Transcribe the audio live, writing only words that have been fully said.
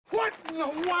in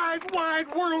the wide,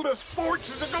 wide world of sports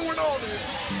is going on here?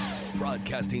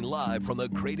 Broadcasting live from the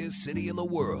greatest city in the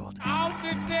world.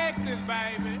 Austin, Texas,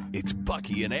 baby. It's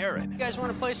Bucky and Erin. You guys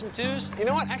want to play some twos? You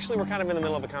know what? Actually, we're kind of in the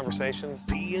middle of a conversation.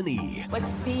 B&E.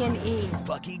 What's B&E?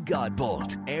 Bucky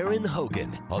Godbolt, Erin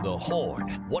Hogan on the Horn,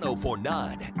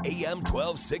 104.9 AM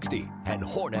 1260 and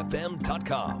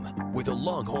hornfm.com, where the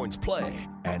Longhorns play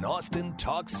and Austin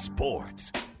talks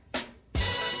sports.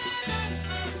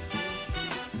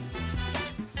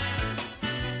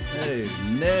 Hey,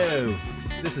 no,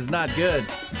 this is not good.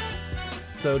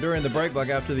 So during the break, like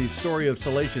after the story of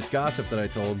salacious gossip that I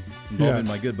told involving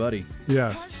my good buddy.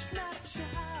 Yes.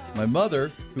 My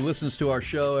mother, who listens to our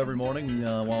show every morning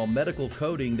while medical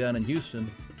coding down in Houston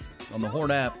on the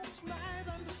Horn app,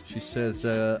 she says,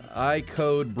 I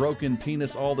code broken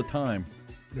penis all the time.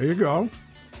 There you go.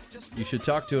 You should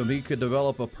talk to him. He could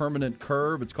develop a permanent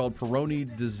curve. It's called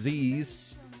Peyronie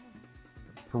disease.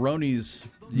 Peyronie's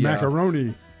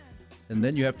macaroni. And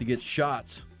then you have to get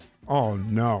shots. Oh,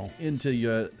 no.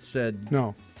 Into said.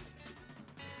 No.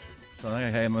 So I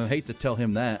hate to tell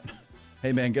him that.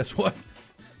 Hey, man, guess what?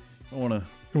 I want to.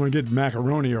 You want to get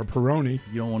macaroni or Peroni.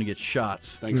 You don't want to get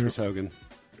shots. Thanks, Miss Hogan.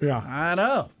 Yeah. I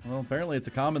know. Well, apparently it's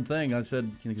a common thing. I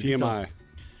said. TMI.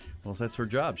 Well, that's her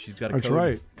job. She's got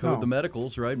to code the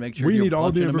medicals, right? Make sure we need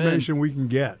all the information we can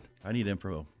get. I need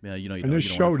info. Yeah, you know. And this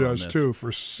show does too.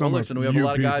 For some listen, we have a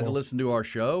lot of guys that people. listen to our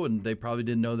show, and they probably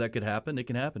didn't know that could happen. It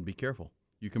can happen. Be careful.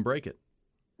 You can break it.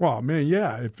 Well, man,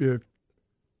 yeah. If and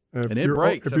it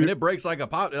breaks. It breaks like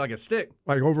a stick.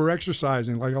 Like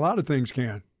over-exercising, like a lot of things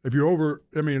can. If you're over,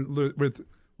 with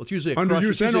it's usually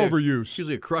underuse and overuse. It's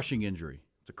usually a crushing injury.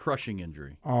 It's a crushing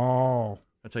injury. Oh.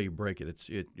 That's how you break it.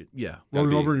 Yeah.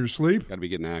 Rolling over in your sleep? Got to be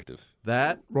getting active.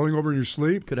 Rolling over in your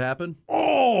sleep? Could happen.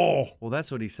 Oh! Well, that's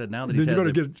what he said now that he's had. Then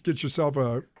you got to get yourself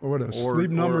a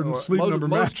sleep number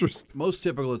mattress. Most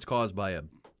typical, it's caused by a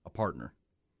partner.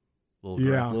 A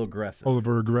little aggressive.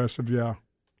 Over aggressive, yeah.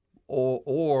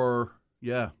 Or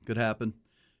could happen.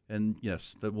 And,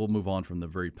 yes, that we'll move on from the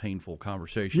very painful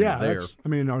conversation there.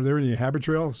 Are there any habit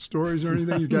trail stories or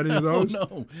anything? You got any of those?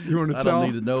 No. You want to tell? I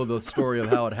don't need to know the story of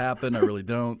how it happened. I really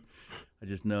don't. I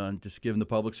just know I'm just giving the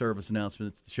public service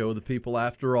announcement. It's the show of the people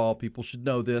after all. People should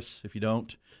know this. If you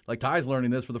don't, like Ty's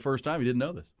learning this for the first time. He didn't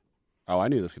know this. Oh, I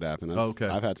knew this could happen. Okay.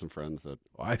 I've had some friends that.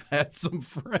 I've had some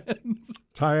friends.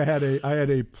 Ty,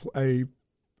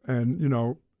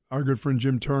 our good friend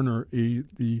Jim Turner,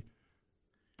 the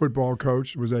football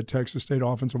coach, was at Texas State,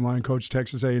 offensive line coach,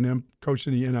 Texas A&M, coached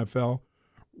in the NFL,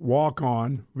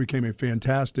 walk-on, became a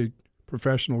fantastic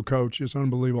professional coach, just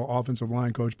unbelievable offensive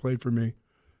line coach, played for me.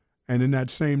 And in that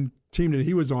same team that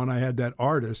he was on, I had that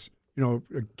artist, a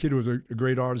kid who was a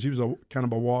great artist. He was a kind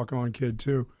of a walk-on kid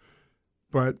too.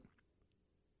 But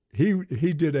he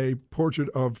did a portrait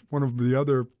of one of the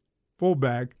other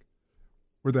fullback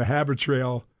with a habit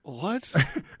trail. What?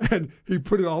 And he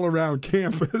put it all around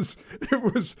campus. It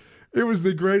was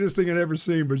the greatest thing I'd ever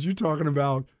seen. But you talking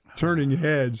about turning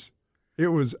heads. It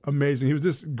was amazing. He was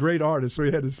this great artist. So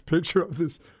he had this picture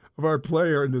of our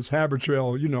player in this habit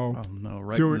trail, Oh, no,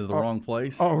 right into the wrong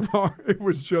place. Oh, no. It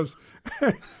was just,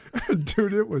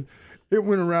 dude, it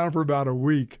went around for about a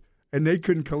week. And they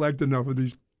couldn't collect enough of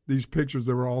these pictures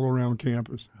that were all around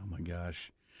campus. Oh, my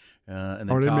gosh. And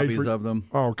then copies of them.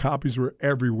 Oh, copies were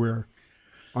everywhere.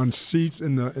 On seats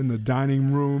in the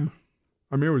dining room.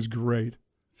 I mean, it was great.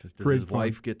 Does his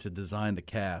wife get to design the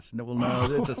cast? No,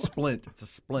 it's a splint. It's a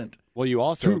splint. Well, you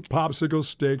also 2 popsicle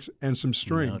sticks and some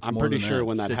string. No, I'm pretty sure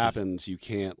when that happens, you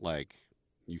can't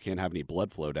have any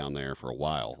blood flow down there for a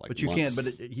while. But you can't.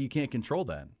 But you can't control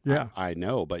that. Yeah, I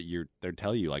know. But they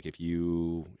tell you if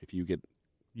you get.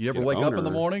 You ever wake up in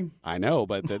the morning? I know,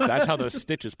 but that's how those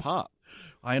stitches pop.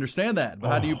 I understand that, but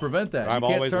how do you prevent that? I've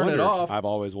always wondered. I've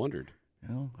alwaed wondered.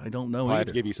 I don't know. I have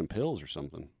to give you some pills or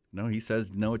something. No, he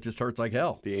says no. It just hurts like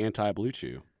hell. The anti-blue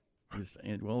chew. There's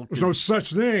no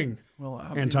such thing. Well,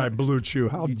 anti-blue chew.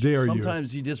 How dare you?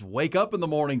 Sometimes you just wake up in the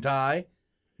morning, Ty.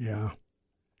 Yeah.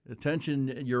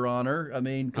 Attention, Your Honor. I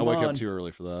mean, come on. I wake up too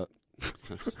early for that.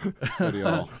 So do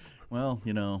y'all. Well,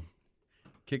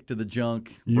 kick to the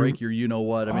junk, break your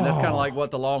you-know-what. I mean, that's kind of like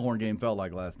what the Longhorn game felt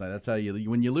like last night. That's how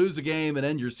when you lose a game and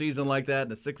end your season like that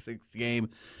in a 6-6 game,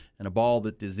 and a ball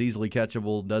that is easily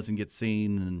catchable doesn't get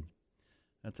seen, and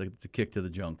it's a kick to the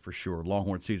junk for sure.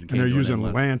 Longhorn season came to an end. And they're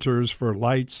using lanterns for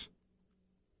lights.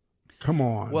 Come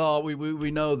on. Well, we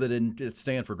know that at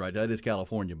Stanford, right? That is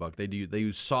California, Buck. They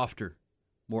use softer,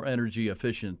 more energy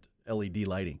efficient LED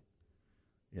lighting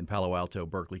in Palo Alto,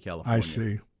 Berkeley, California. I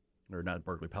see. Or not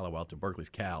Berkeley, Palo Alto. Berkeley's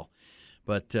Cal.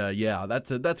 But, yeah,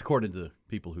 that's according to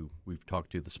people who we've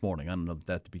talked to this morning. I don't know if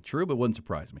that to be true, but it wouldn't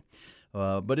surprise me.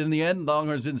 But in the end, the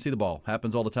Longhorns didn't see the ball.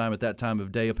 Happens all the time at that time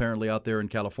of day, apparently, out there in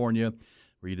California,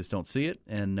 where you just don't see it.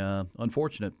 And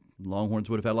unfortunate. Longhorns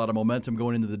would have had a lot of momentum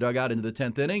going into the dugout into the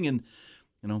 10th inning, and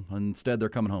instead they're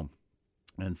coming home.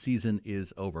 And season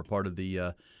is over. Part of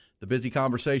the busy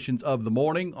conversations of the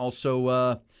morning.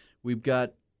 Also, we've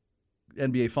got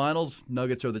NBA Finals.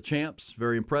 Nuggets are the champs.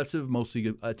 Very impressive.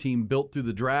 Mostly a team built through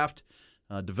the draft,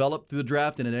 developed through the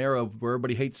draft in an era where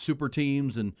everybody hates super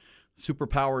teams and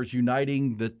superpowers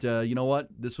uniting. That, you know what?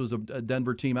 This was a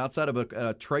Denver team outside of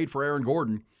a trade for Aaron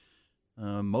Gordon,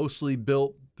 mostly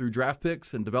built through draft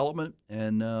picks and development,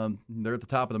 and they're at the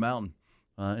top of the mountain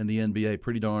in the NBA.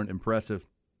 Pretty darn impressive.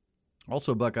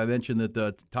 Also, Buck, I mentioned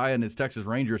that Ty and his Texas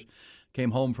Rangers came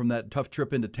home from that tough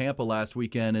trip into Tampa last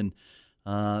weekend,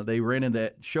 and they ran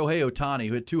into Shohei Ohtani,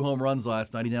 who hit 2 home runs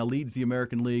last night. He now leads the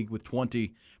American League with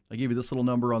 20. I give you this little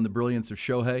number on the brilliance of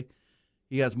Shohei.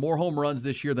 He has more home runs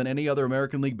this year than any other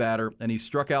American League batter, and he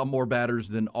struck out more batters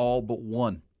than all but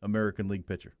one American League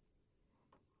pitcher.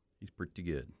 He's pretty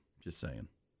good, just saying.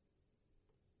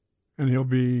 And he'll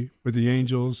be with the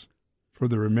Angels for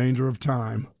the remainder of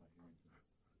time.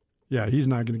 Yeah, he's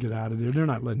not going to get out of there. They're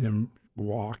not letting him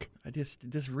walk. I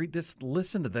just read this,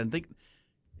 listen to them.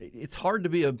 It's hard to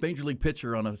be a Major League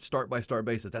pitcher on a start-by-start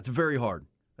basis. That's very hard.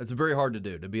 That's very hard to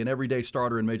do, to be an everyday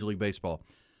starter in Major League Baseball.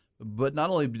 But not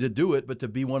only to do it, but to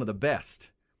be one of the best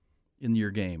in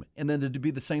your game. And then to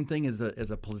be the same thing as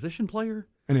a position player.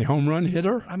 And a home run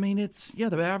hitter? I mean,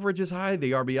 the average is high.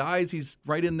 The RBIs, he's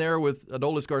right in there with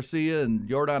Adolis Garcia and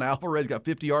Yordan Alvarez, got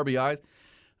 50 RBIs.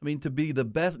 I mean, to be the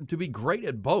best, to be great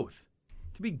at both,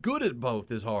 to be good at both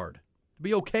is hard. To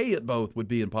be okay at both would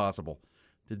be impossible.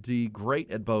 To be great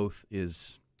at both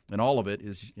is, and all of it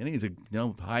is, and he's a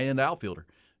high-end outfielder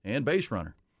and base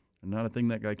runner. And not a thing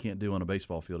that guy can't do on a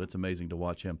baseball field. It's amazing to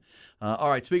watch him. All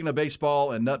right, speaking of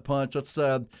baseball and nut punch, let's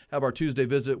have our Tuesday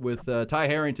visit with Ty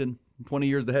Harrington, 20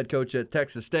 years the head coach at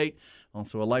Texas State,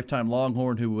 also a lifetime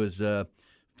Longhorn who was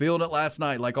feeling it last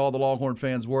night like all the Longhorn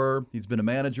fans were. He's been a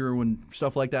manager when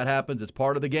stuff like that happens. It's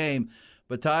part of the game.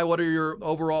 But, Ty, what are your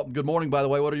overall – good morning, by the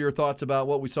way. What are your thoughts about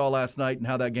what we saw last night and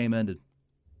how that game ended?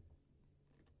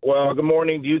 Well, good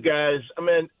morning to you guys. I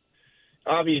mean,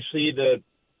 obviously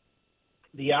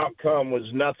the outcome was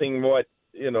nothing what,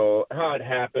 how it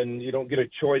happened. You don't get a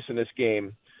choice in this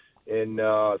game, and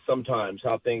sometimes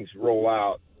how things roll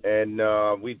out. And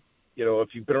if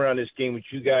you've been around this game, which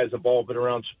you guys have all been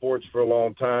around sports for a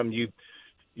long time, you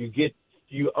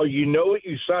know what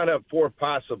you sign up for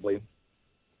possibly,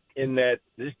 in that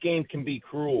this game can be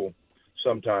cruel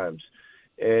sometimes.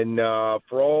 And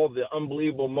for all the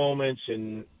unbelievable moments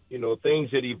and, things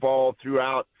that evolve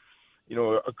throughout,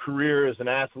 a career as an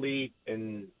athlete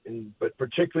but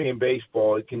particularly in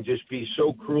baseball, it can just be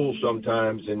so cruel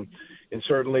sometimes. And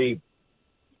certainly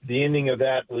the ending of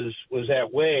that was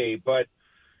that way. But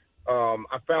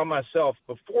I found myself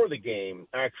before the game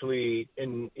actually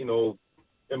in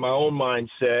my own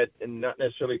mindset, and not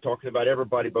necessarily talking about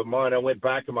everybody but mine. I went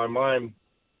back in my mind,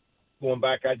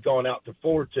 I'd gone out to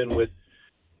Fullerton with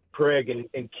Craig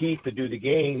and Keith to do the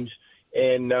games.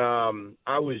 And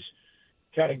I was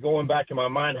kind of going back in my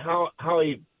mind how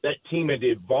that team had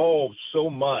evolved so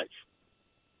much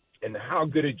and how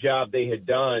good a job they had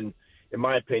done, in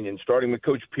my opinion, starting with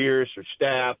Coach Pierce or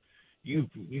staff. You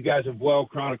guys have well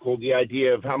chronicled the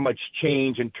idea of how much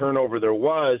change and turnover there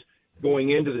was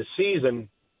going into the season.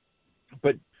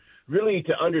 But really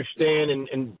to understand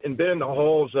and been in the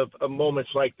halls of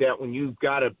moments like that when you've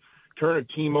got to turn a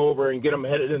team over and get them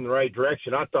headed in the right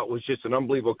direction, I thought was just an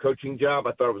unbelievable coaching job.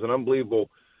 I thought it was an unbelievable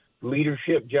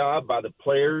leadership job by the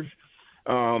players,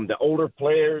 the older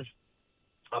players.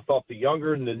 I thought the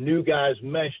younger and the new guys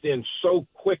meshed in so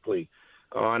quickly.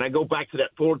 And I go back to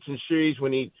that Fullerton series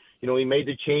when he made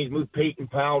the change, moved Peyton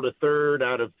Powell to third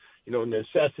out of,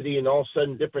 necessity, and all of a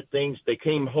sudden different things. They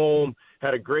came home,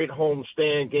 had a great home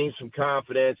stand, gained some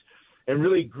confidence, and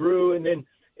really grew. And then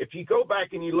if you go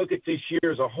back and you look at this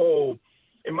year as a whole,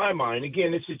 in my mind,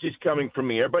 again, this is just coming from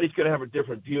me. Everybody's going to have a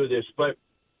different view of this, but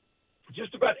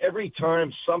just about every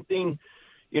time something,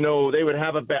 they would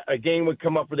have a game would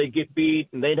come up where they get beat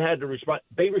and they'd had to respond.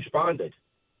 They responded.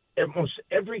 Almost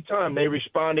every time they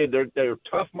responded. They're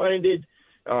tough-minded.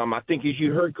 I think as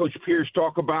you heard Coach Pierce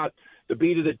talk about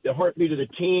the heartbeat of the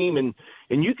team,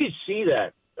 and you could see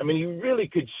that. I mean, you really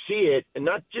could see it, and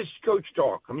not just coach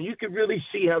talk. I mean, you could really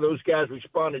see how those guys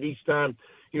responded each time,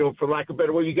 for lack of a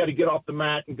better word, you got to get off the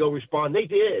mat and go respond. They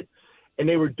did, and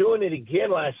they were doing it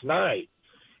again last night,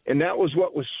 and that was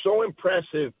what was so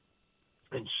impressive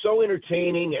and so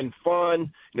entertaining and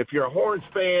fun. And if you're a Horns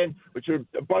fan, which are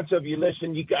a bunch of you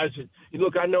listen, you guys,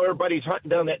 look, I know everybody's hunting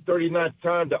down that 39th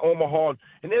time to Omaha,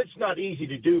 and it's not easy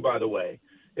to do, by the way.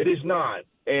 It is not.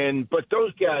 But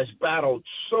those guys battled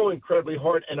so incredibly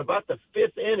hard. And about the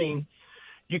fifth inning,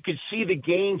 you could see the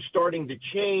game starting to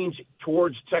change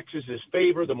towards Texas's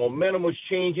favor. The momentum was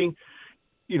changing.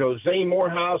 Zane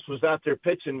Morehouse was out there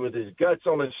pitching with his guts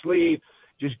on his sleeve,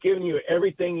 just giving you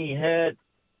everything he had.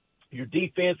 Your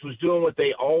defense was doing what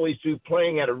they always do,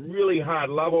 playing at a really high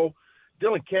level.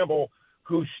 Dylan Campbell,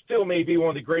 who still may be one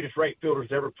of the greatest right fielders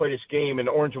to ever play this game in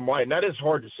orange and white, and that is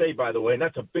hard to say, by the way, and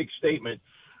that's a big statement.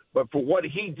 But for what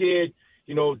he did,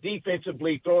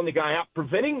 defensively, throwing the guy out,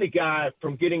 preventing the guy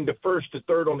from getting to first to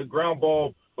third on the ground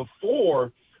ball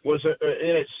before was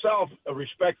in itself a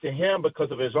respect to him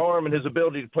because of his arm and his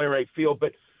ability to play right field.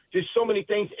 But just so many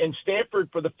things. And Stanford,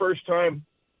 for the first time,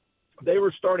 they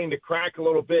were starting to crack a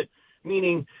little bit,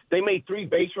 meaning they made 3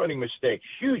 base running mistakes,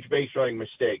 huge base running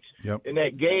mistakes in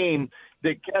that game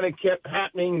that kind of kept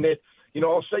happening that,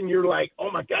 all of a sudden you're like,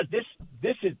 oh, my God,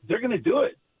 this is – they're going to do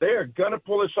it. They're going to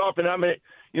pull this off. And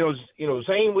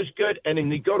Zane was good. And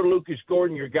then you go to Lucas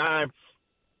Gordon, your guy,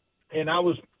 and I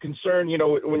was concerned,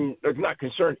 not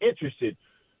concerned, interested.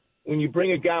 When you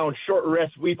bring a guy on short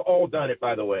rest, we've all done it,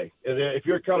 by the way. If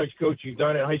you're a college coach, you've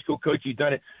done it. High school coach, you've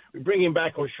done it. We bring him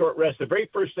back on short rest. The very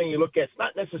first thing you look at is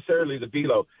not necessarily the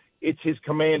velo. It's his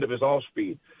command of his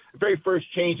all-speed. The very first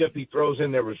changeup he throws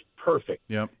in there was perfect.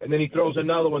 Yep. And then he throws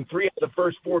another one. 3 of the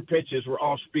first 4 pitches were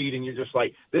off-speed, and you're just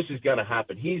like, this is going to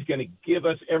happen. He's going to give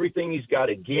us everything he's got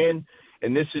again,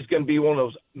 and this is going to be one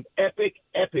of those epic,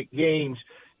 epic games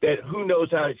that who knows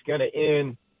how it's going to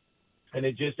end. And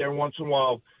it just every once in a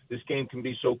while, this game can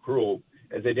be so cruel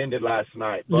as it ended last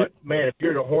night. But, man, if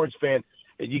you're a Horns fan,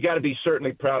 you got to be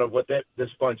certainly proud of what this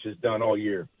bunch has done all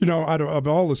year. Out of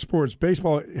all the sports,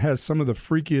 baseball has some of the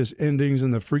freakiest endings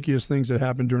and the freakiest things that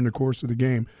happen during the course of the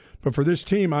game. But for this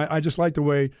team, I just like the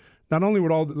way not only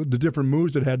with all the different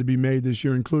moves that had to be made this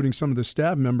year, including some of the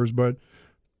staff members, but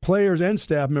players and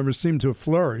staff members seem to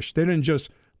flourish. They're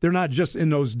not just in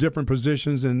those different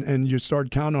positions and you start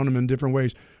counting on them in different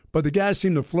ways. But the guys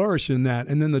seem to flourish in that.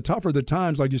 And then the tougher the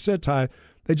times, like you said, Ty,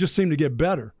 they just seem to get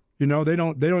better. They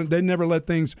never let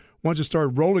things, once it start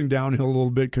rolling downhill a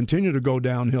little bit, continue to go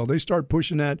downhill. They start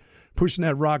pushing that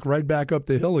rock right back up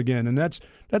the hill again. And that's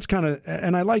kind of,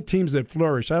 and I like teams that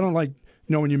flourish. I don't like,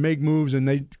 when you make moves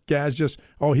and guys just,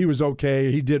 oh, he was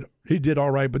okay, he did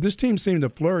all right. But this team seemed to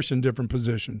flourish in different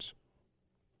positions.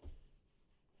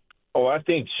 Oh, I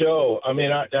think so. I mean,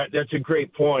 that's a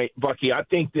great point, Bucky. I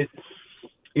think that,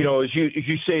 as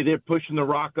you say, they're pushing the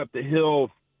rock up the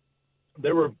hill.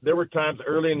 There were times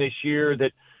early in this year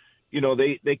that,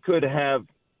 they could have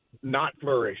not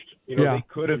flourished. They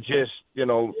could have just,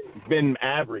 been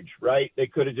average, right? They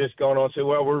could have just gone on and said,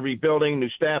 well, we're rebuilding, new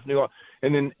staff,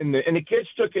 and the kids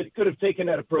could have taken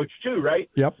that approach too, right?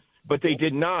 Yep. But they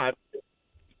did not.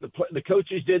 The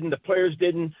coaches didn't. The players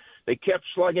didn't. They kept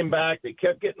slugging back. They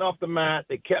kept getting off the mat.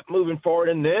 They kept moving forward,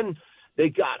 and then they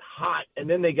got hot, and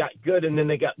then they got good, and then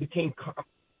they became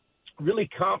really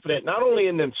confident, not only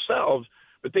in themselves,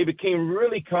 but they became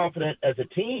really confident as a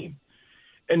team.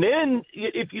 And then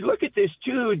if you look at this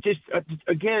too, just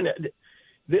again,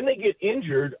 then they get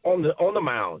injured on the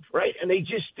mound, right? And they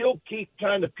just still keep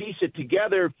trying to piece it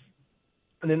together.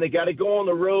 And then they got to go on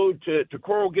the road to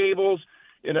Coral Gables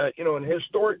in a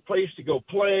historic place to go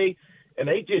play. And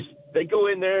they go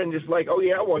in there and just like, oh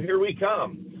yeah, well, here we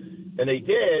come. And they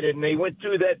did, and they went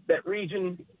through that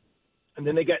region, and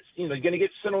then they got, they're going to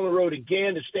get sent on the road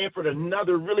again to Stanford,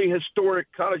 another really historic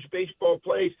college baseball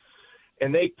place,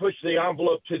 and they pushed the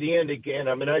envelope to the end again.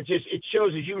 I mean, it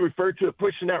shows, as you referred to it,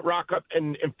 pushing that rock up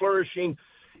and flourishing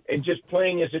and just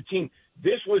playing as a team.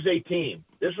 This was a team.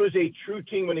 This was a true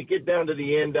team when it get down to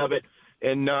the end of it,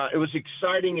 and it was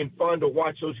exciting and fun to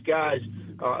watch those guys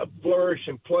flourish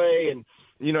and play, and,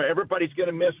 everybody's going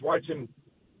to miss watching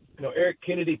Eric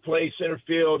Kennedy play center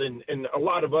field and a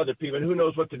lot of other people. And who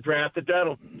knows what the draft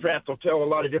will tell a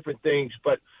lot of different things.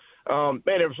 But, man,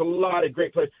 there was a lot of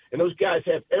great players. And those guys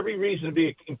have every reason to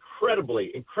be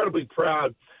incredibly, incredibly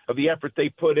proud of the effort they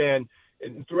put in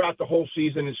and throughout the whole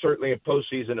season and certainly in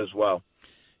postseason as well.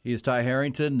 He is Ty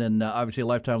Harrington, and obviously a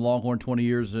lifetime Longhorn, 20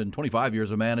 years and 25 years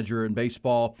a manager in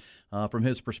baseball. From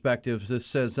his perspective, this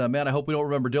says, man, I hope we don't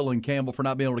remember Dylan Campbell for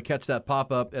not being able to catch that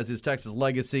pop-up as his Texas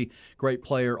legacy. Great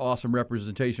player, awesome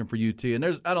representation for UT. And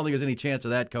I don't think there's any chance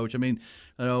of that, Coach. I mean,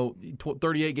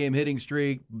 38-game hitting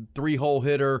streak, 3-hole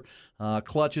hitter,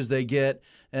 clutches they get.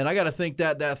 And I got to think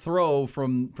that throw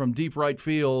from deep right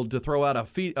field to throw out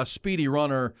a speedy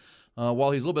runner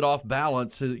while he's a little bit off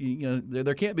balance,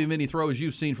 there can't be many throws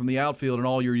you've seen from the outfield in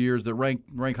all your years that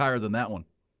rank higher than that one.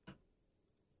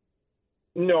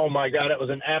 No, my God, it was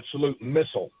an absolute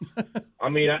missile. I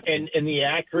mean, and the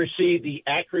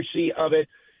accuracy of it,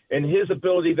 and his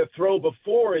ability to throw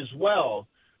before as well.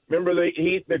 Remember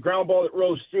the ground ball that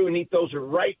rose through, and he throws it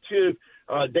right to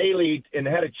Daly, and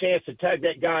had a chance to tag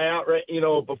that guy out, right?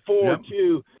 Before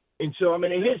too. And so, and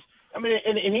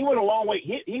he went a long way.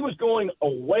 He was going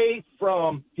away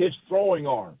from his throwing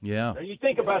arm. Yeah. Now, you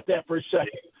think about that for a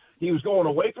second. He was going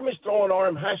away from his throwing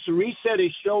arm, has to reset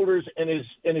his shoulders and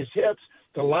his hips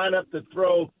to line up the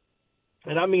throw.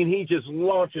 And, he just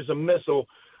launches a missile.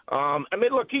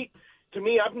 Look, to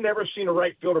me, I've never seen a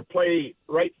right fielder play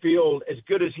right field as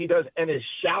good as he does and as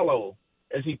shallow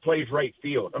as he plays right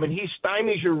field. He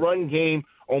stymies your run game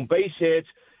on base hits,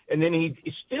 and then he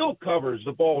still covers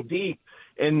the ball deep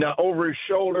and over his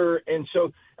shoulder. And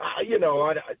so, I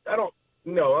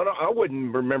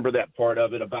wouldn't remember that part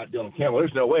of it about Dylan Campbell.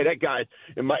 There's no way that guy,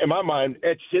 in my mind,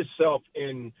 etched himself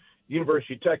in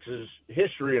University of Texas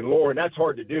history and lore, and that's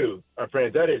hard to do, our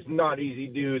friends. That is not easy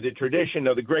to do. The tradition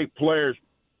of the great players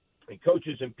and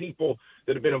coaches and people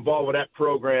that have been involved with that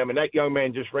program, and that young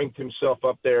man just ranked himself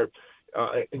up there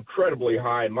incredibly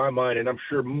high in my mind, and I'm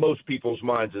sure most people's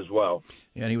minds as well.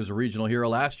 Yeah, and he was a regional hero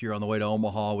last year on the way to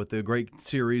Omaha with the great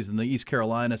series and the East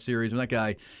Carolina series. And that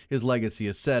guy, his legacy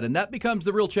is set. And that becomes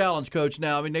the real challenge, Coach,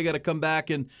 now. They got to come back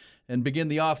and begin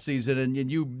the offseason,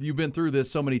 and you've been through this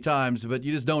so many times, but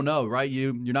you just don't know, right?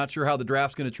 You're not sure how the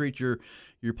draft's going to treat your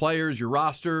players, your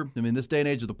roster. This day and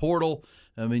age of the portal,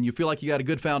 you feel like you got a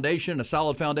good foundation, a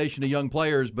solid foundation of young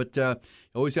players, but you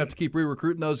always have to keep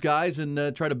re-recruiting those guys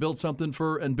and try to build something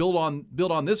build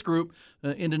on this group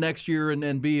into next year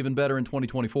and be even better in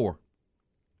 2024.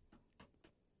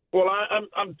 Well,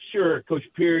 I'm sure Coach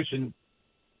Pierce and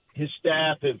his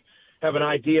staff have an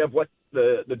idea of what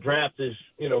the draft is,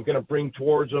 going to bring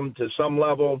towards them to some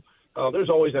level. There's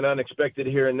always an unexpected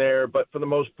here and there, but for the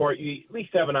most part, you at least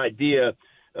have an idea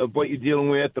of what you're dealing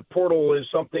with. The portal is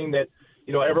something that,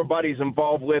 everybody's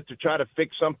involved with to try to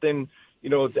fix something,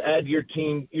 to add to your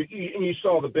team. And you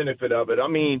saw the benefit of it.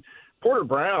 Porter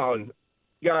Brown,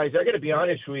 guys, I got to be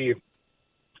honest with you.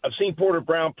 I've seen Porter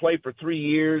Brown play for 3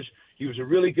 years. He was a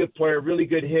really good player, really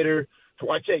good hitter. To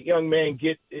watch that young man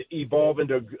evolve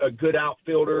into a good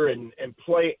outfielder and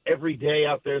play every day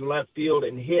out there in left field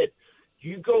and hit,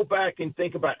 you go back and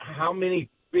think about how many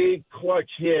big clutch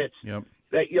hits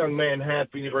that young man had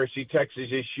for University of Texas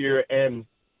this year, and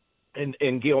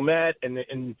Gilmet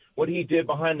and what he did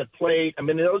behind the plate.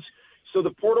 So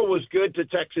the portal was good to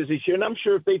Texas this year, and I'm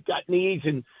sure if they've got needs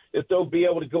and if they'll be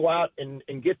able to go out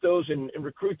and get those and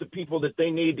recruit the people that they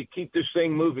need to keep this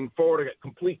thing moving forward. I got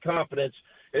complete confidence,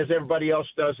 as everybody else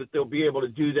does, that they'll be able to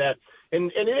do that.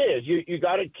 And it is. You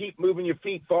got to keep moving your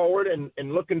feet forward and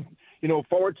looking,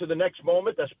 forward to the next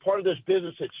moment. That's part of this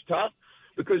business. It's tough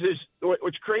because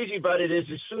what's crazy about it is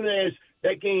as soon as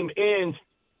that game ends,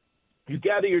 you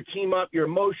gather your team up, your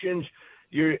emotions,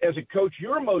 as a coach,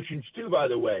 your emotions too, by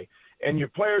the way, and your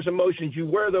players' emotions, you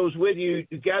wear those with you.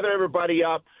 You gather everybody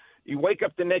up. You wake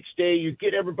up the next day, you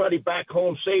get everybody back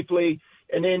home safely,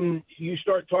 and then you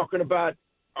start talking about,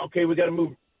 okay, we got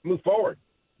to move forward.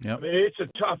 Yep. It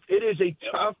is a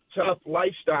tough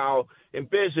lifestyle in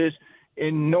business,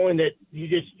 in knowing that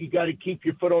you got to keep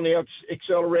your foot on the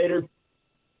accelerator.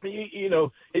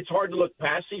 It's hard to look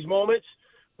past these moments,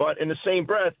 but in the same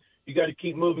breath, you got to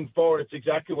keep moving forward. It's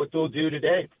exactly what they'll do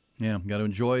today. Yeah, got to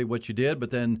enjoy what you did,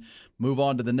 but then move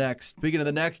on to the next. Speaking of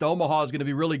the next, Omaha is going to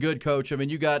be really good, Coach.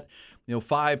 You got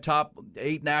 5 top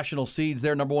 8 national seeds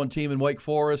there, number 1 team in Wake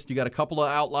Forest. You got a couple of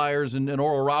outliers in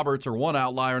Oral Roberts, or one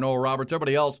outlier in Oral Roberts.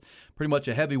 Everybody else pretty much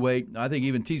a heavyweight. I think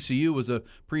even TCU was a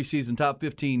preseason top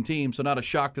 15 team, so not a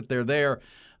shock that they're there.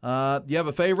 Do you have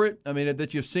a favorite?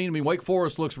 That you've seen? Wake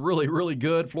Forest looks really, really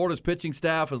good. Florida's pitching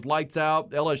staff is lights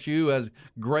out. LSU has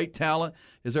great talent.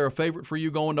 Is there a favorite for you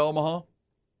going to Omaha?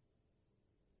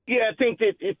 Yeah, I think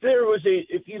that if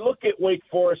you look at Wake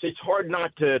Forest, it's hard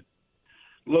not to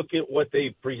look at what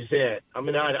they present.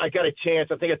 I got a chance.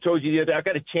 I think I told you the other day, I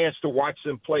got a chance to watch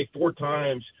them play 5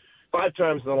 times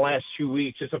in the last 2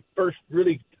 weeks. It's the first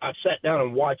really I've sat down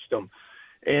and watched them.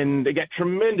 And they got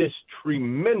tremendous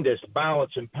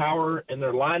balance and power in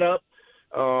their lineup,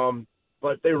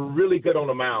 but they're really good on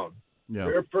the mound. Yeah.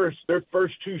 Their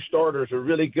first 2 starters are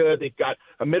really good. They've got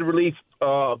a mid-relief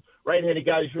right-handed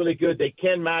guy who's really good. They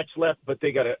can match left, but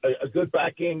they got a good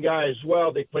back-end guy as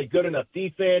well. They play good enough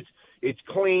defense. It's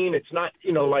clean. It's not,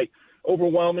 like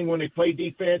overwhelming when they play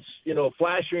defense,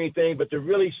 flash or anything, but they're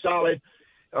really solid.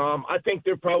 I think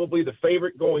they're probably the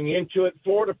favorite going into it.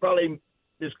 Florida probably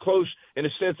as close in a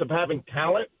sense of having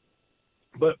talent.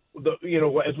 But,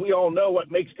 as we all know,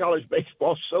 what makes college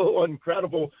baseball so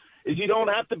incredible is you don't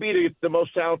have to be the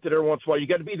most talented every once in a while. You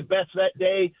got to be the best that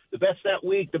day, the best that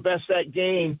week, the best that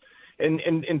game,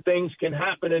 and things can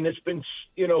happen. And it's been,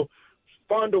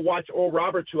 fun to watch Oral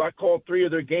Roberts, who I called 3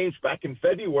 of their games back in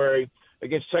February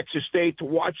against Texas State, to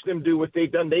watch them do what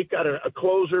they've done. They've got a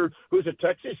closer who's a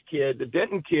Texas kid, the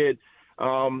Denton kid,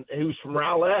 who's from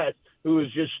Rowlett, who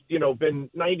has just, been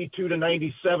 92 to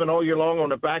 97 all year long on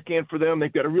the back end for them.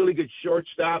 They've got a really good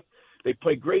shortstop. They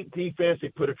play great defense. They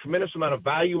put a tremendous amount of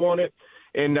value on it.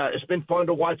 And it's been fun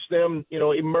to watch them,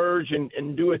 emerge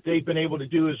and do what they've been able to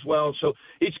do as well. So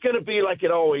it's going to be like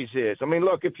it always is. I mean,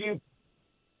 look, if you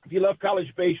love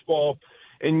college baseball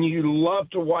and you love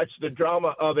to watch the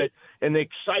drama of it and the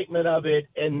excitement of it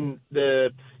and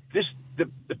the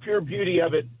pure beauty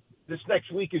of it, this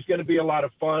next week is going to be a lot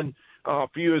of fun for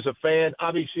you as a fan.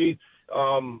 Obviously,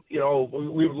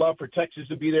 we would love for Texas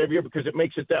to be there every year because it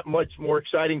makes it that much more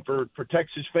exciting for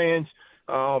Texas fans.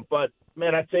 But,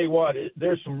 man, I tell you what,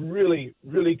 there's some really,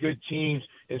 really good teams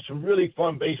and some really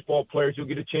fun baseball players you'll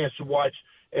get a chance to watch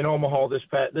in Omaha this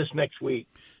next week.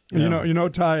 Yeah.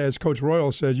 Ty, as Coach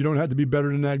Royal said, you don't have to be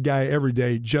better than that guy every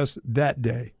day, just that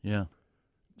day. Yeah.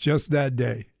 Just that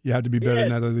day. You have to be better than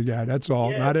that other guy. That's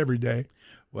all, not every day.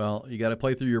 Well, you got to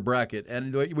play through your bracket.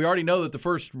 And we already know that the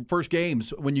first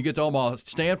games, when you get to Omaha,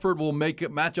 Stanford will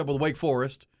match up with Wake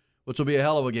Forest, which will be a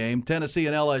hell of a game. Tennessee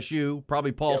and LSU,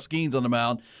 probably Paul Skeens on the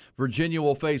mound. Virginia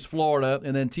will face Florida,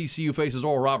 and then TCU faces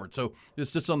Oral Roberts. So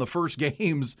it's just on the first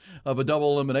games of a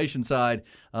double elimination side.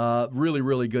 Really,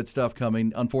 really good stuff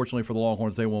coming. Unfortunately for the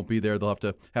Longhorns, they won't be there. They'll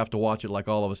have to watch it like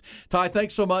all of us. Ty,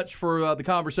 thanks so much for the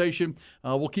conversation.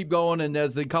 We'll keep going, and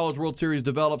as the College World Series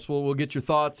develops, we'll get your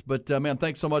thoughts. But, man,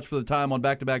 thanks so much for the time on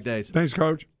back-to-back days. Thanks,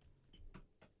 Coach.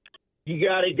 You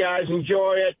got it, guys.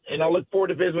 Enjoy it, and I look forward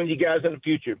to visiting with you guys in the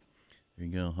future. There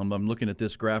you go. I'm looking at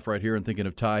this graph right here and thinking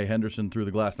of Ty Henderson through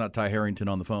the glass, not Ty Harrington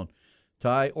on the phone.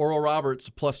 Ty, Oral Roberts,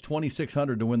 plus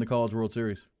 2,600 to win the College World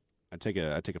Series. I'd take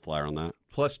a flyer on that.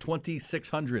 Plus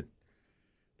 2,600.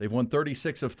 They've won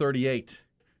 36 of 38.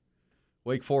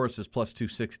 Wake Forest is plus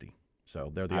 260.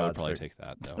 So they're the odds. I would probably take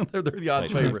that, though. they're the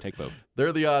odds favorite. Take both.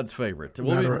 They're the odds favorite. Or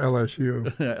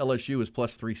LSU. LSU is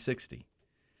plus 360.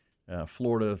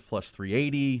 Florida plus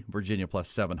 380, Virginia plus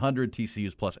 700, TCU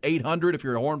is plus 800 if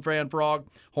you're a Horn Frog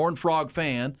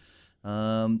fan.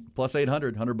 Plus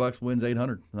 800, $100 wins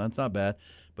 800. That's not bad.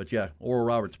 But yeah, Oral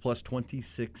Roberts plus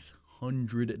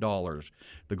 $2,600,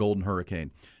 the Golden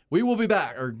Hurricane. We will be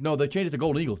back. Or no, they changed it to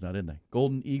Golden Eagles now, didn't they?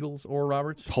 Golden Eagles, Oral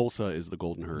Roberts? Tulsa is the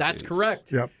Golden Hurricane. That's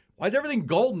correct. Yep. Why is everything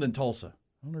golden in Tulsa? I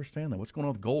don't understand that. What's going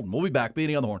on with golden? We'll be back.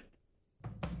 Beating on the Horn.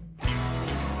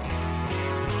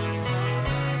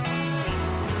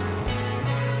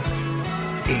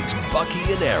 It's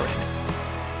Bucky and Erin.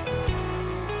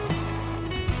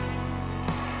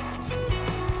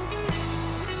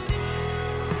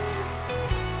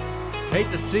 Hate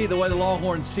to see the way the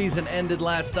Longhorns season ended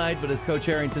last night, but as Coach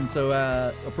Harrington so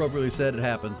appropriately said, it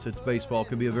happens. It's baseball. It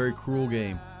can be a very cruel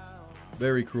game.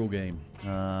 Very cruel game.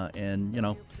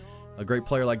 And, a great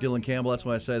player like Dylan Campbell, that's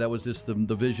why I say that was just the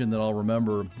vision that I'll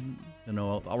remember.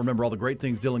 I'll remember all the great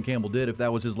things Dylan Campbell did if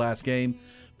that was his last game.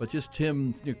 But just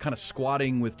him kind of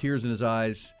squatting with tears in his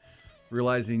eyes,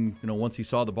 realizing, once he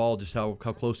saw the ball, just how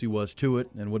close he was to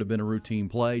it and would have been a routine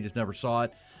play. Just never saw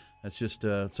it. That's just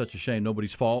such a shame.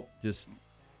 Nobody's fault. Just,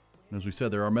 as we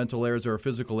said, there are mental errors, there are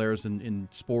physical errors in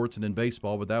sports and in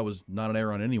baseball, but that was not an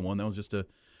error on anyone. That was just a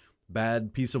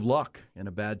bad piece of luck and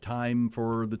a bad time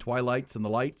for the twilights and the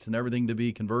lights and everything to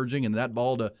be converging and that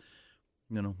ball to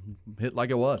hit like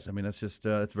it was. I mean, that's just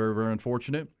it's very, very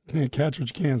unfortunate. Can't catch what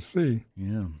you can't see.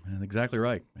 Yeah, exactly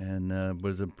right. And it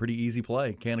was a pretty easy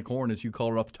play. Can of corn, as you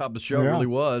called it off the top of the show, really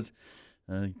was.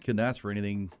 You couldn't ask for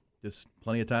anything. Just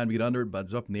plenty of time to get under it, but it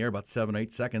was up in the air about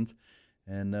 7-8 seconds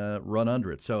and run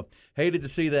under it. So hated to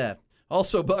see that.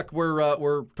 Also, Buck,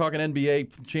 we're talking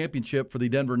NBA championship for the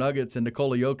Denver Nuggets and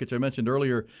Nikola Jokic. I mentioned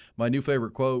earlier my new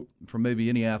favorite quote from maybe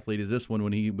any athlete is this one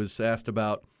when he was asked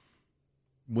about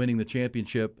winning the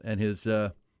championship, and his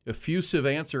effusive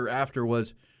answer after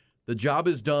was, "The job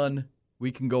is done.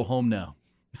 We can go home now."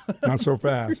 Not so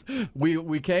fast.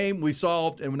 We came, we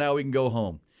solved, and now we can go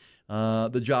home.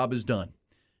 The job is done.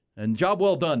 And job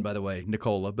well done, by the way,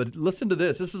 Nikola. But listen to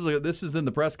this. This is in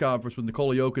the press conference with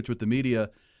Nikola Jokic with the media,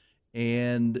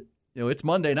 and it's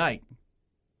Monday night,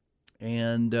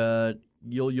 and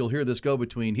you'll hear this go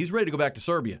between. He's ready to go back to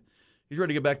Serbia. He's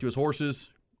ready to get back to his horses,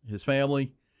 his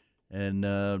family, and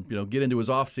get into his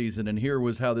off season. And here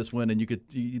was how this went. And you could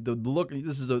the look.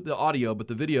 This is the audio, but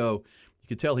the video, you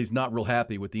could tell he's not real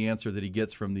happy with the answer that he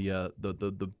gets from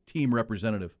the team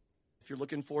representative. If you're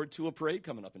looking forward to a parade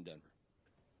coming up in Denver.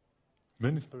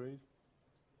 When is parade?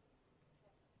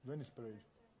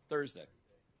 Thursday.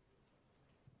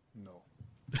 No.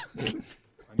 I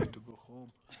need to go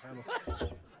home.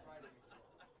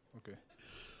 Okay.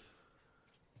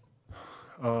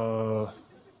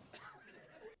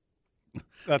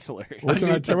 That's hilarious.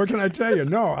 What can I tell you?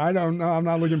 No, I don't know. I'm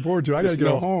not looking forward to it. I got to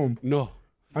go home. No.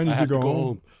 I need to go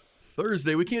home.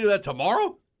 Thursday. We can't do that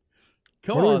tomorrow?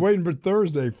 Come what on. are we waiting for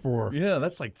Thursday for? Yeah,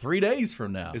 that's like 3 days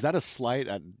from now. Is that a slight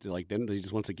at Denver? He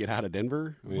just wants to get out of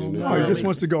Denver? I mean, No, he just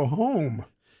wants to go home.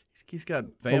 He's got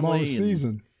It's a long family.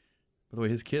 season. By the way,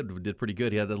 his kid did pretty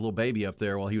good. He had that little baby up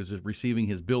there while he was receiving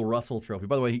his Bill Russell trophy.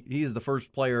 By the way, he is the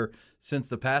first player since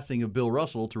the passing of Bill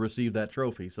Russell to receive that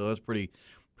trophy. So that's pretty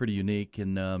unique,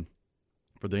 and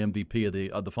for the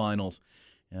MVP of the finals,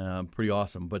 pretty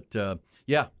awesome. But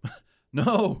yeah,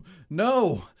 no,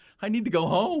 I need to go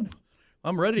home.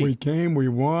 I'm ready. We came, we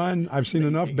won. I've seen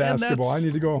enough basketball. I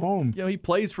need to go home. He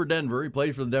plays for Denver. He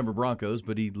plays for the Denver Broncos,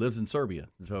 but he lives in Serbia.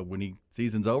 So when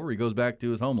season's over, he goes back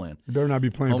to his homeland. He better not be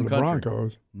playing for the country.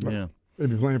 Broncos. Yeah. They'd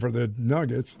be playing for the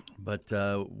Nuggets. But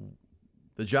the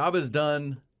job is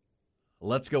done.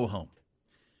 Let's go home.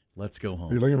 Let's go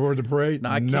home. Are you looking forward to the parade? No,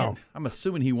 I no. can't. I'm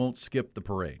assuming he won't skip the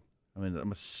parade. I mean,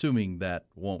 I'm assuming that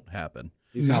won't happen.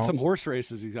 He's got some horse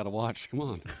races he's got to watch. Come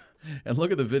on. And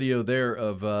look at the video there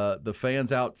of the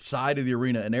fans outside of the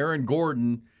arena. And Aaron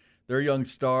Gordon, their young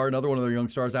star, another one of their young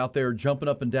stars, out there jumping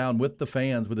up and down with the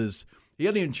fans with his – he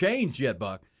hasn't even changed yet,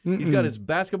 Buck. He's got his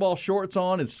basketball shorts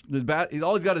on.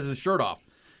 All he's got is his shirt off.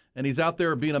 And he's out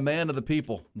there being a man of the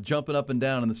people, jumping up and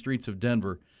down in the streets of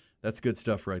Denver. That's good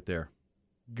stuff right there.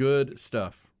 Good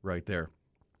stuff right there.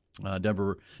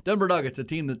 Denver Nuggets, a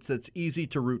team that's easy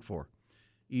to root for.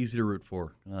 Easy to root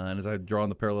for. And as I draw on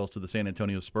the parallels to the San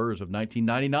Antonio Spurs of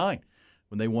 1999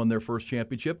 when they won their first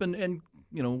championship, and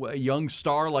a young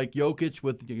star like Jokic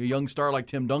with a young star like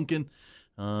Tim Duncan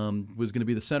was going to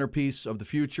be the centerpiece of the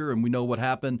future, and we know what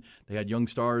happened. They had young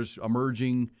stars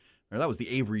emerging. That was the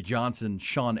Avery Johnson,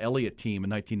 Sean Elliott team in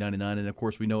 1999, and of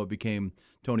course we know it became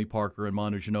Tony Parker and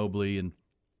Manu Ginobili and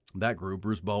that group,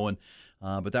 Bruce Bowen.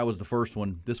 But that was the first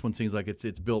one. This one seems like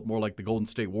it's built more like the Golden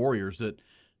State Warriors, that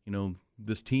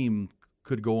this team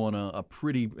could go on a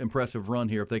pretty impressive run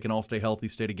here if they can all stay healthy,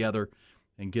 stay together,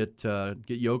 and get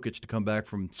Jokic to come back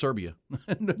from Serbia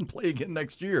and then play again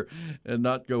next year and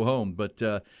not go home. But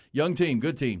young team,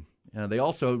 good team. They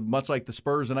also, much like the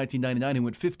Spurs in 1999, who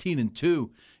went 15-2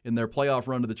 in their playoff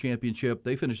run to the championship,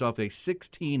 they finished off a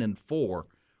 16-4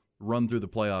 run through the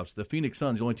playoffs. The Phoenix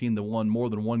Suns, the only team that won more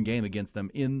than one game against them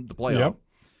in the playoff. Yep.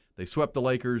 They swept the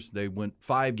Lakers. They went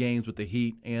 5 games with the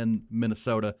Heat and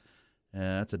Minnesota.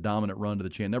 That's a dominant run to the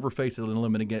championship. Never faced an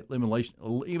elimination,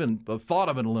 even the thought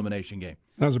of an elimination game.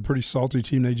 That was a pretty salty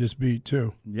team they just beat,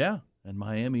 too. Yeah, and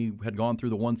Miami had gone through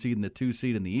the 1 seed and the 2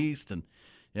 seed in the East, and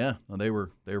yeah, they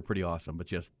were pretty awesome.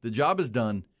 But yes, the job is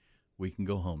done. We can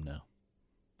go home now.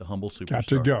 The humble superstar. Got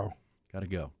to go. Got to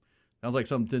go. Sounds like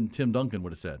something Tim Duncan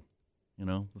would have said.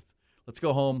 Let's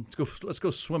go home. Let's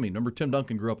go swimming. Remember, Tim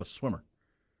Duncan grew up a swimmer.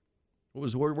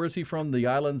 Where's he from? The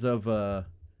islands of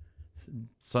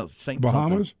Saint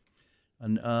Bahamas?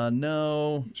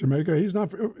 No. Jamaica? He's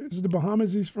not. Is it the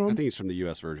Bahamas he's from? I think he's from the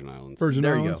U.S. Virgin Islands. There you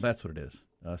Islands? go. That's what it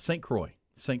is. St. Croix.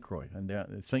 St. Croix.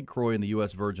 And St. Croix in the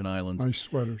U.S. Virgin Islands. Nice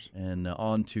sweaters. And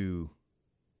on to...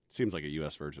 Seems like a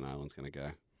U.S. Virgin Islands kind of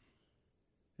guy.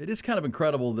 It is kind of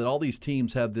incredible that all these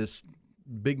teams have this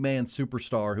big man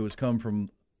superstar who has come from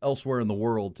elsewhere in the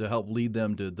world to help lead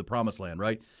them to the promised land,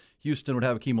 right? Houston would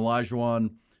have Hakeem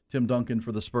Olajuwon, Tim Duncan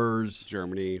for the Spurs.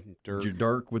 Germany,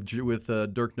 Dirk with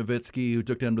Dirk Nowitzki, who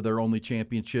took them to their only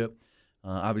championship.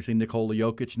 Obviously, Nikola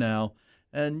Jokic now.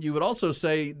 And you would also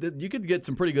say that you could get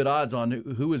some pretty good odds on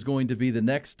who is going to be the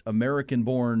next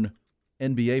American-born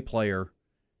NBA player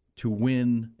to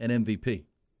win an MVP.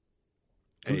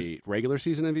 A regular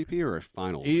season MVP or a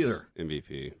finals Either.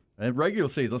 MVP? And regular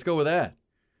season, let's go with that.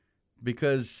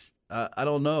 Because I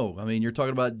don't know. I mean, you're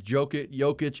talking about Jokic,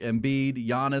 Embiid,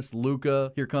 Giannis,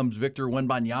 Luka. Here comes Victor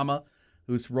Wembanyama,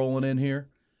 who's rolling in here.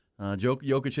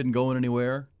 Jokic isn't going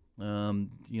anywhere.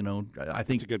 I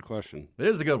think it's a good question. It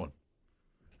is a good one.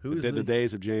 The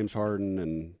days of James Harden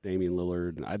and Damian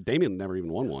Lillard. Damian never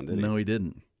even won one, did he? No, he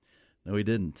didn't.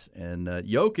 And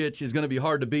Jokic is going to be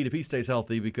hard to beat if he stays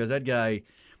healthy, because that guy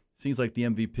seems like the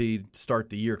MVP to start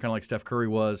the year, kind of like Steph Curry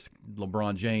was,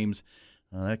 LeBron James.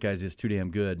 That guy's just too damn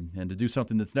good. And to do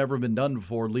something that's never been done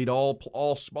before, lead all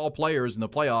players in the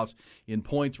playoffs in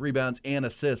points, rebounds, and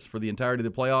assists for the entirety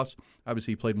of the playoffs.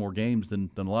 Obviously, he played more games than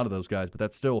a lot of those guys, but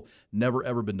that's still never,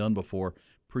 ever been done before.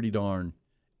 Pretty darn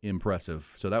impressive.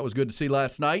 So that was good to see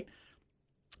last night.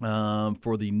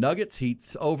 For the Nuggets,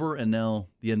 Heat's over, and now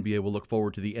the NBA will look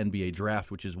forward to the NBA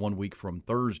draft, which is 1 week from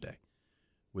Thursday.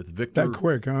 With Victor. That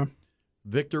quick, huh?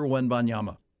 Victor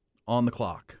Wembanyama on the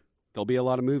clock. There'll be a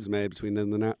lot of moves made between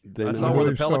then and then. I saw where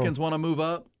the Pelicans want to move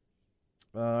up.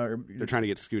 They're trying to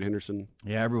get Scoot Henderson.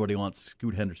 Yeah, everybody wants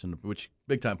Scoot Henderson, which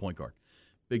big-time point guard.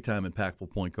 Big-time impactful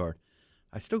point guard.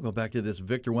 I still go back to this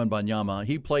Victor Wembanyama.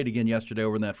 He played again yesterday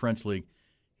over in that French league.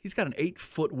 He's got an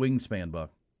 8-foot wingspan,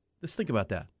 Buck. Just think about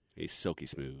that. He's silky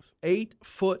smooth.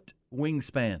 8-foot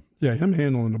wingspan. Yeah, him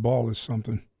handling the ball is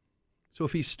something. So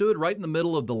if he stood right in the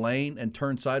middle of the lane and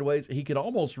turned sideways, he could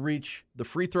almost reach the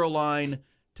free throw line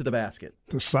to the basket.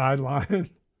 The sideline.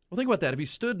 Well, think about that. If he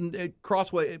stood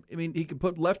crossway, I mean, he could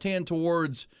put left hand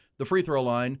towards the free throw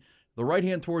line, the right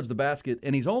hand towards the basket,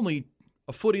 and he's only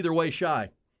a foot either way shy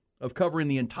of covering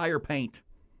the entire paint.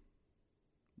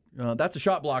 That's a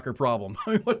shot blocker problem.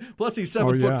 Plus, he's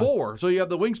 7'4", so you have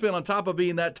the wingspan on top of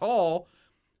being that tall.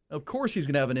 Of course, he's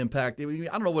going to have an impact. I mean,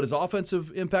 I don't know what his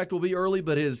offensive impact will be early,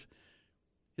 but his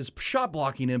shot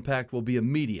blocking impact will be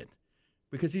immediate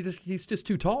because he's just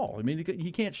too tall. I mean,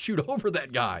 he can't shoot over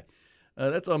that guy.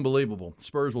 That's unbelievable.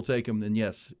 Spurs will take him, and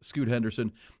yes, Scoot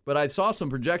Henderson. But I saw some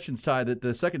projections, Ty, that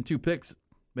the second 2 picks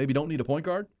maybe don't need a point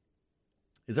guard.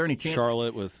 Is there any chance?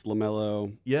 Charlotte with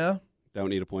LaMelo. Yeah. Don't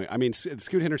need a point. I mean,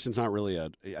 Scoot Henderson's not really I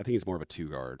think he's more of a 2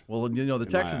 guard. Well, the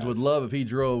Texans would love if he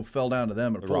fell down to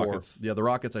them at 4. Rockets. Yeah, the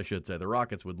Rockets, I should say. The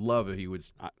Rockets would love if he would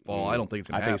fall. I don't think it's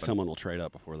going to happen. I think someone will trade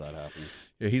up before that happens.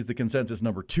 Yeah, he's the consensus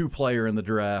number 2 player in the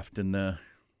draft, and I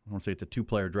won't say it's a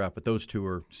 2-player draft, but those two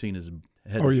are seen as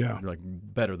like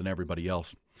better than everybody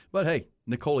else. But hey,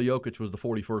 Nikola Jokic was the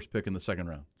 41st pick in the second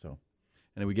round. So,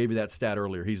 and we gave you that stat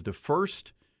earlier. He's the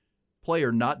first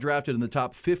player not drafted in the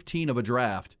top 15 of a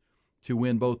draft to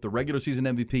win both the regular season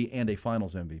MVP and a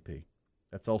finals MVP.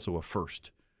 That's also a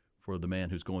first for the man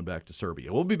who's going back to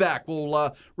Serbia. We'll be back.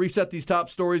 We'll reset these top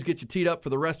stories, get you teed up for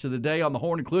the rest of the day on the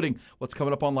Horn, including what's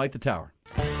coming up on Light the Tower.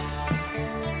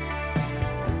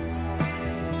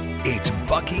 It's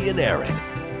Bucky and Erin.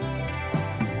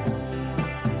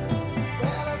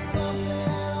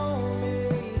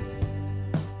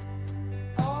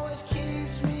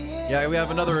 Yeah, we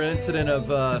have another incident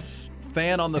of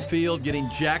fan on the field getting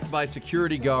jacked by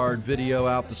security guard video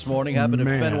out this morning. Happened at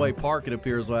Fenway Park, it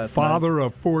appears, last night. Father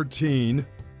of 14.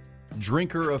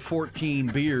 Drinker of 14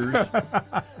 beers.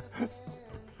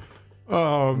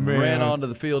 Oh, man. Ran onto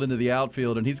the field into the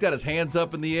outfield, and he's got his hands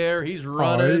up in the air. He's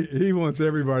running. He wants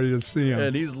everybody to see him.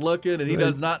 And he's looking, and he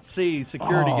does not see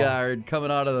security guard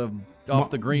coming out of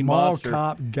off the green monster.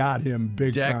 Mall cop got him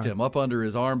big time. Decked him up under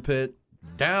his armpit.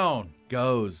 Down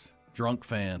goes drunk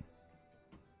fan.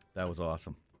 That was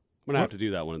awesome. I'm going to have to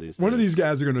do that one of these days. One of these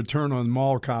guys are going to turn on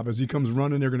mall cop as he comes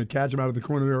running. They're going to catch him out of the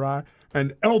corner of their eye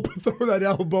and throw that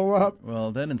elbow up.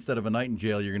 Well, then instead of a night in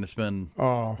jail, you're going to spend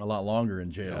a lot longer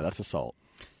in jail. Yeah, that's assault.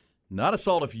 Not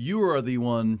assault if you are the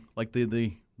one, like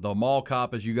the mall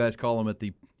cop, as you guys call him, at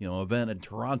the event in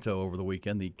Toronto over the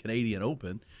weekend, the Canadian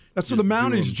Open. That's the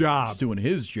Mounties' job. He's doing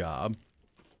his job.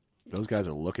 Those guys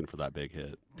are looking for that big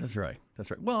hit. That's right.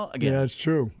 Well, again, yeah, it's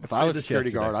true. If I was a security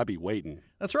guard, I'd be waiting.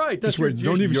 That's right. That's Just wait.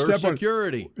 Don't even step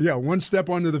security. Yeah, one step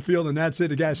onto the field and that's it.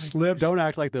 The guy slips. Don't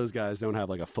act like those guys don't have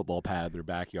like a football pad in their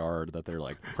backyard that they're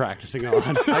like practicing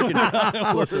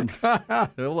on. Listen.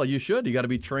 Well, you should. You got to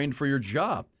be trained for your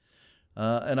job.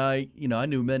 And I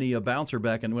knew many a bouncer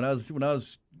back, and when I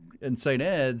was in St.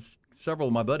 Ed's, several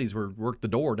of my buddies worked the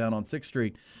door down on 6th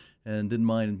Street. And didn't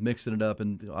mind mixing it up.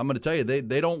 And I'm going to tell you,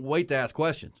 they don't wait to ask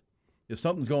questions. If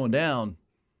something's going down,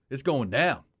 it's going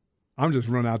down. I'm just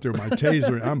running out there with my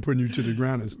taser. I'm putting you to the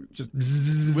ground. It's just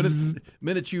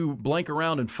minute you blank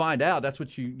around and find out, that's what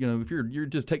if you're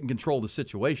just taking control of the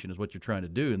situation is what you're trying to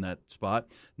do in that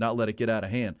spot, not let it get out of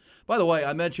hand. By the way,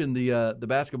 I mentioned the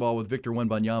basketball with Victor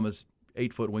Wembanyama's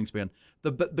 8-foot wingspan.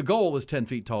 The goal is 10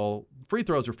 feet tall. Free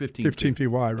throws are 15 feet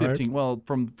wide, right? 15. Well,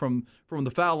 from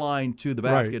the foul line to the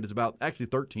basket, right. It's about actually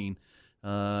 13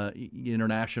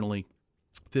 internationally,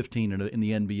 15 in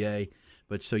the NBA.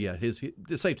 But so yeah, it's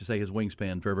safe to say his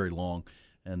wingspan very, very long,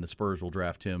 and the Spurs will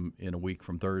draft him in a week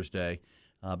from Thursday.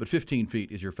 But 15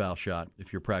 feet is your foul shot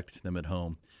if you're practicing them at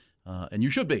home, and you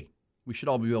should be. We should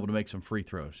all be able to make some free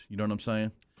throws. You know what I'm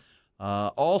saying?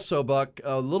 Also, Buck,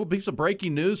 a little piece of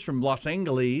breaking news from Los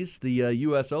Angeles, the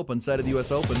U.S. Open, site of the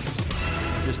U.S. Open,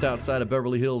 just outside of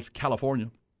Beverly Hills,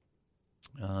 California.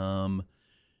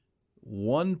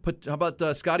 How about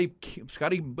Scotty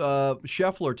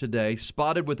Scheffler today,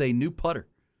 spotted with a new putter.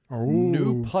 Oh.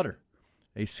 New putter.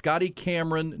 A Scotty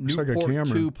Cameron Looks Newport like a Cameron.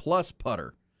 2 Plus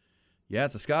putter. Yeah,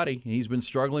 it's a Scotty. He's been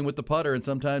struggling with the putter, and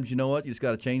sometimes, you know what? You just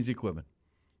got to change the equipment.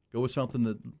 Go with something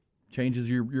that changes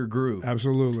your groove.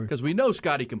 Absolutely. Because we know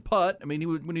Scotty can putt. I mean,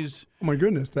 when he's Oh, my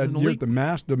goodness. That year at the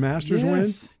Masters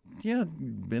win? Yeah,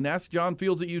 and ask John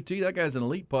Fields at UT. That guy's an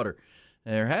elite putter.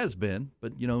 There has been,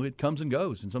 but, it comes and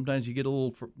goes. And sometimes you get a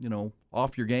little,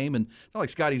 off your game. And it's not like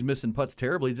Scotty's missing putts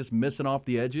terribly. He's just missing off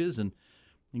the edges. And,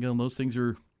 those things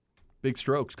are big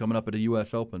strokes coming up at a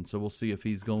U.S. Open. So we'll see if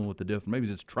he's going with the different. Maybe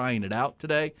he's just trying it out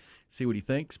today, see what he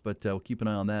thinks. But we'll keep an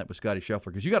eye on that with Scotty Scheffler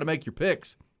because you got to make your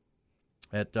picks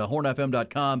at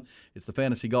hornfm.com. It's the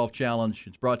Fantasy Golf Challenge.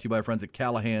 It's brought to you by our friends at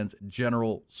Callahan's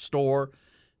General Store.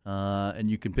 And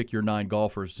you can pick your 9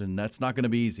 golfers. And that's not going to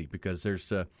be easy because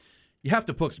there's you have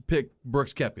to pick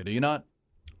Brooks Koepka, do you not?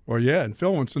 Well, yeah, and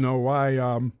Phil wants to know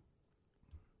why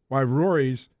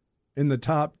Rory's in the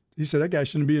top. He said that guy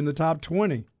shouldn't be in the top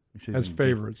 20 as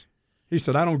favorites. He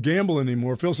said, I don't gamble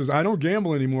anymore. Phil says, I don't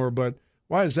gamble anymore, but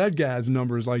why is that guy's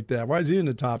numbers like that? Why is he in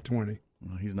the top 20?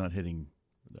 Well, he's not hitting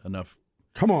enough.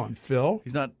 Come on, Phil.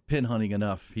 He's not pin hunting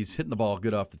enough. He's hitting the ball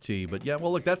good off the tee. But, yeah,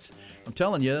 well, look, I'm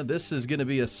telling you, this is going to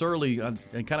be a surly and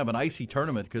kind of an icy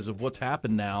tournament because of what's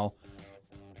happened now.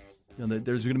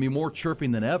 There's going to be more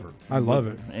chirping than ever. I love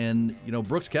it. And,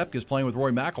 Brooks Koepka is playing with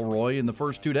Rory McIlroy in the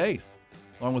first 2 days,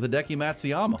 along with Hideki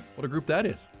Matsuyama. What a group that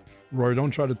is. Roy,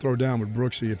 don't try to throw down with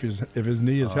Brooksy. If his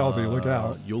knee is healthy, look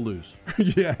out. You'll lose.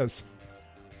 Yes.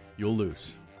 You'll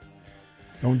lose.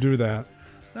 Don't do that.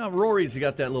 Now, Rory's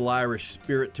got that little Irish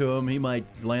spirit to him. He might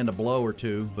land a blow or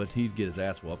two, but he'd get his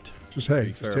ass whooped. Just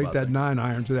take that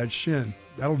 9-iron to that shin.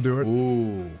 That'll do it.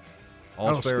 Ooh.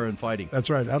 All's fair in fighting. That's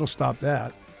right. That'll stop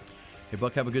that. Hey,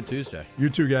 Buck, have a good Tuesday. You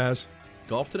too, guys.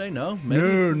 Golf today? No? Maybe?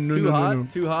 No.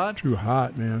 Too hot? Too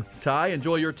hot, man. Ty,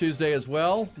 enjoy your Tuesday as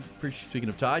well. Speaking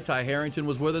of Ty Harrington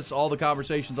was with us. All the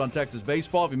conversations on Texas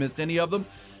baseball. If you missed any of them,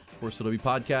 of course, it'll be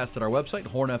podcast at our website,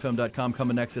 hornfm.com.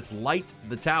 Coming next, it's Light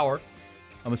the Tower.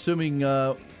 I'm assuming,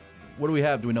 what do we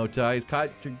have? Do we know, Ty?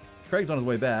 Craig's on his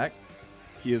way back.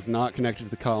 He is not connected to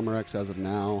the Comerex as of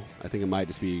now. I think it might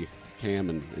just be Cam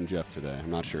and Jeff today.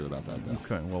 I'm not sure about that, though.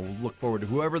 Okay, well, we'll look forward to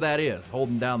whoever that is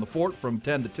holding down the fort from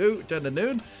 10 to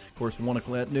noon. Of course, 1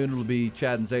 o'clock at noon it'll be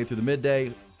Chad and Zay through the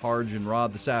midday, Harge and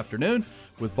Rod this afternoon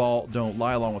with Ball Don't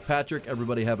Lie along with Patrick.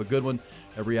 Everybody have a good one.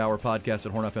 Every hour podcast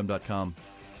at hornfm.com.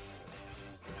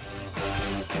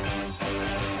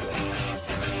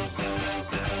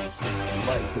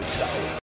 Light the Tower.